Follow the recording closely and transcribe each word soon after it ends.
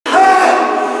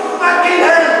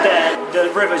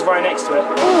the river's right next to it.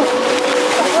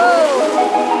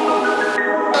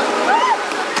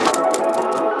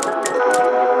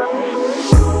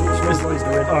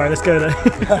 Alright, let's go then.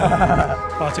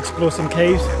 About to explore some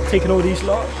caves, taking all these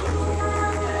lots.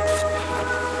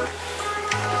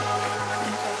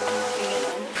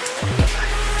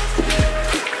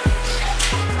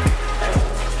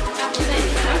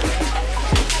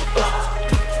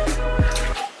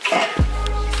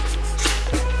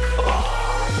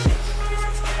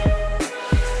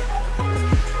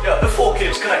 Yeah, the 4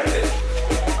 caves connected.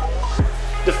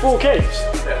 The 4 caves?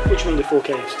 Yeah. What do you mean the 4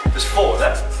 caves? There's 4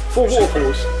 there. 4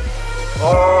 waterfalls.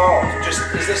 Oh, just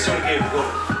is this some gear?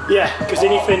 Yeah, because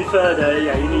anything further,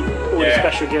 yeah, you need all the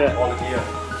special gear. All the gear.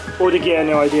 All the gear,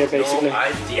 no idea, basically. No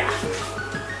idea.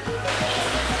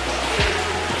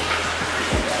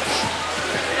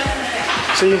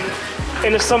 See,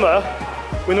 in the summer,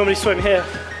 we normally swim here.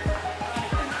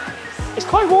 It's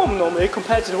quite warm normally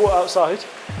compared to the water outside.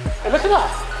 And look at that.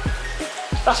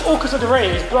 That's all because of the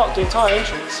rain. It's blocked the entire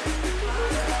entrance.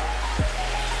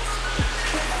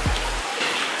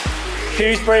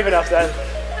 Who's brave enough then?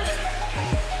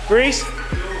 Reese?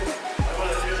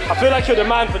 I feel like you're the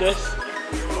man for this.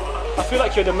 I feel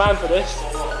like you're the man for this.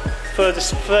 For the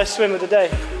first swim of the day.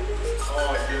 I'll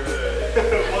do it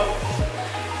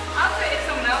if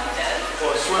someone else does.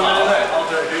 What, swim in there? I'll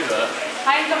do that.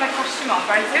 I ain't got my costume on,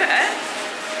 but I do it.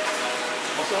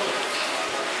 What's up?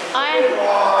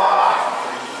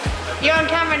 You're on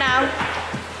camera now.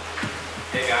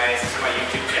 Hey guys, this is my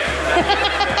YouTube channel.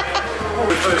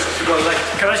 First,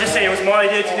 Can I just say it was my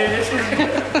idea to do this? Do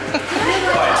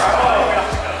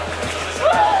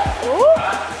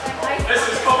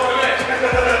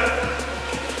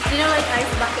you know like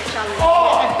ice bucket challenge?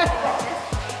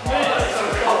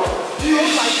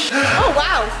 Oh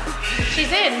wow,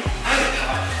 she's in.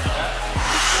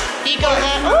 You got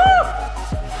that?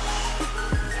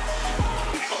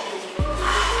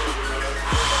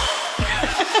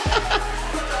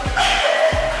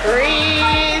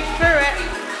 Breathe through it.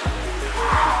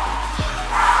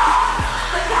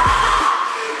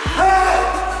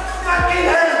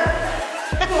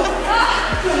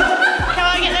 Come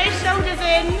on, get those shoulders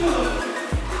in.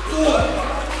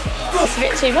 It's a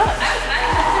bit too much.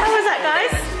 How was that,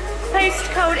 guys?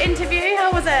 Post-cold interview,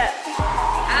 how was it? 10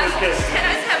 out of 10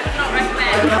 would not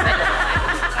recommend.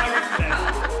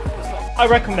 I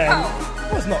recommend.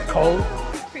 It was not cold.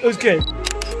 It was good.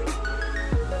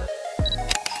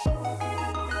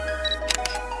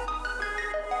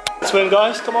 Swim,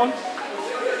 guys, come on.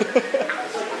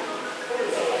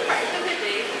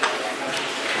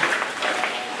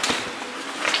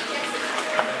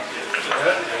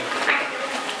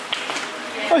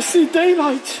 I see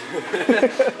daylight. I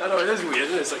know, it is weird,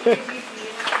 isn't it? It's like,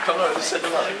 coming out of the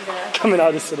cinema. Coming out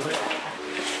of the cinema.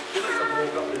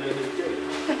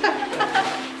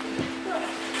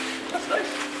 That's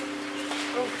nice.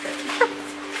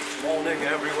 Morning,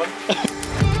 everyone.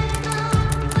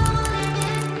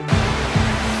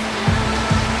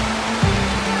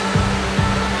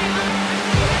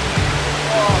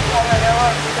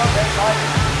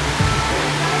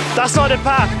 That's not the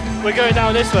path. We're going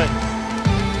down this way.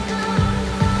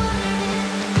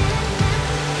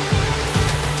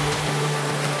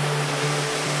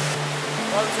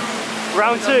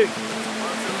 Round 2. Round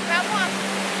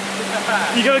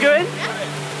 1. You gonna go in?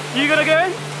 You gonna go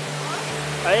in?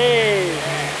 Hey.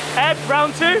 Ed,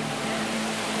 round 2.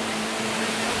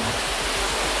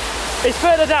 It's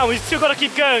further down. We've still got to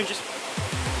keep going. Just.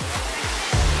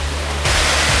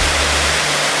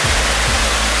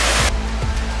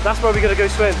 That's where we're gonna go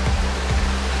swim.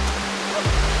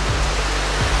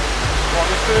 What,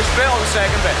 the first bit or the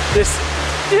second bit? This,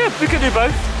 yeah, we could do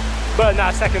both, but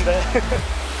nah, second bit.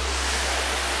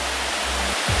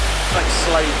 Like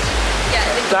slides.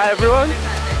 Yeah, Is that everyone?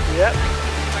 Yep.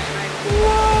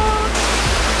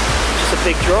 Just a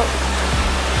big drop.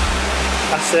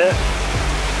 That's it.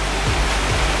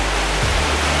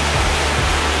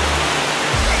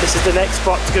 This is the next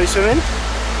spot to go swimming.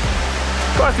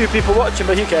 Quite a few people watching,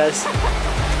 but who cares?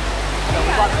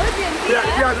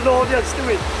 Yeah, the audience, do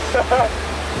it. it's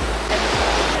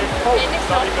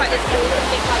not quite as cool as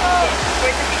big like this.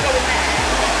 Whereas if you go in there,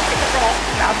 it's a rock.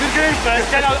 I'm just going first,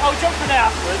 then I'll jump in there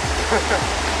afterwards.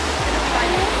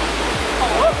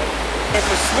 Go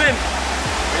for a swim.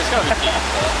 It's going to be deep.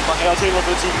 Fucking, I'll tell you what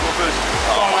the team go first.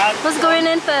 Oh, man. Who's going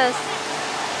in first?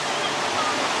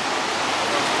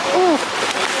 Ooh.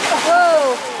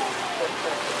 Whoa.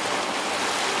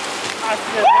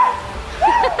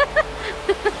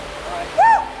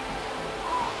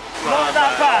 Not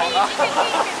that bad.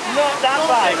 Not that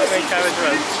bad.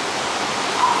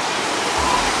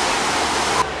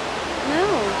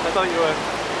 thought you were.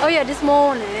 Oh yeah, this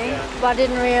morning, but I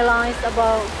didn't realise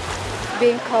about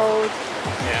being cold.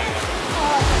 Yeah.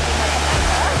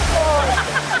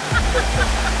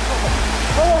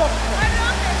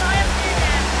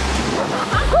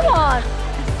 Come on!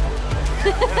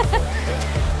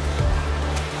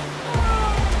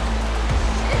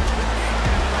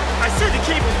 I said the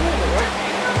keep was warmer, right?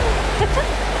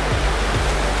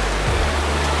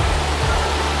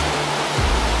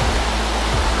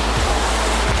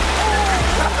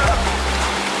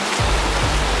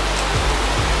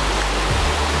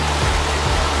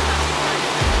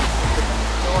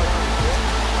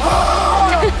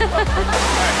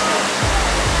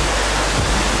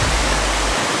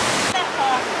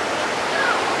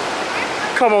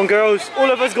 Come on, girls. All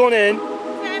of us gone in.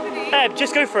 Eb,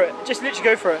 just go for it. Just literally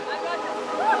go for it.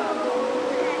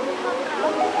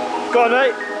 Go on,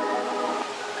 mate.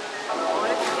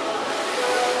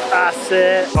 That's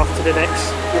it. Off to the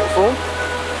next waterfall.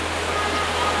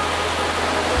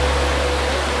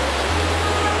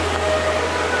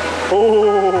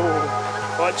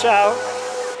 Oh, watch out.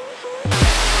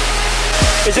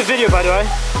 It's a video, by the way.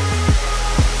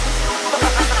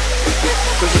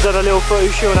 We've just done a little photo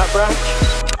shoot on that branch.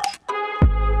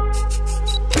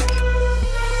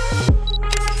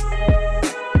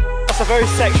 That's a very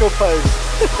sexual pose.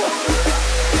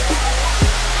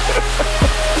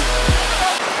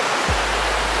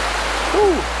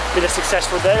 Ooh, been a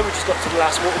successful day. We just got to the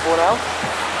last waterfall now.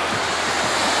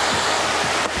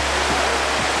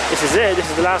 This is it. This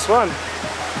is the last one.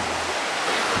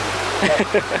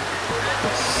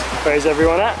 Where's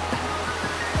everyone at?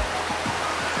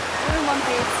 We're in one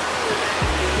piece.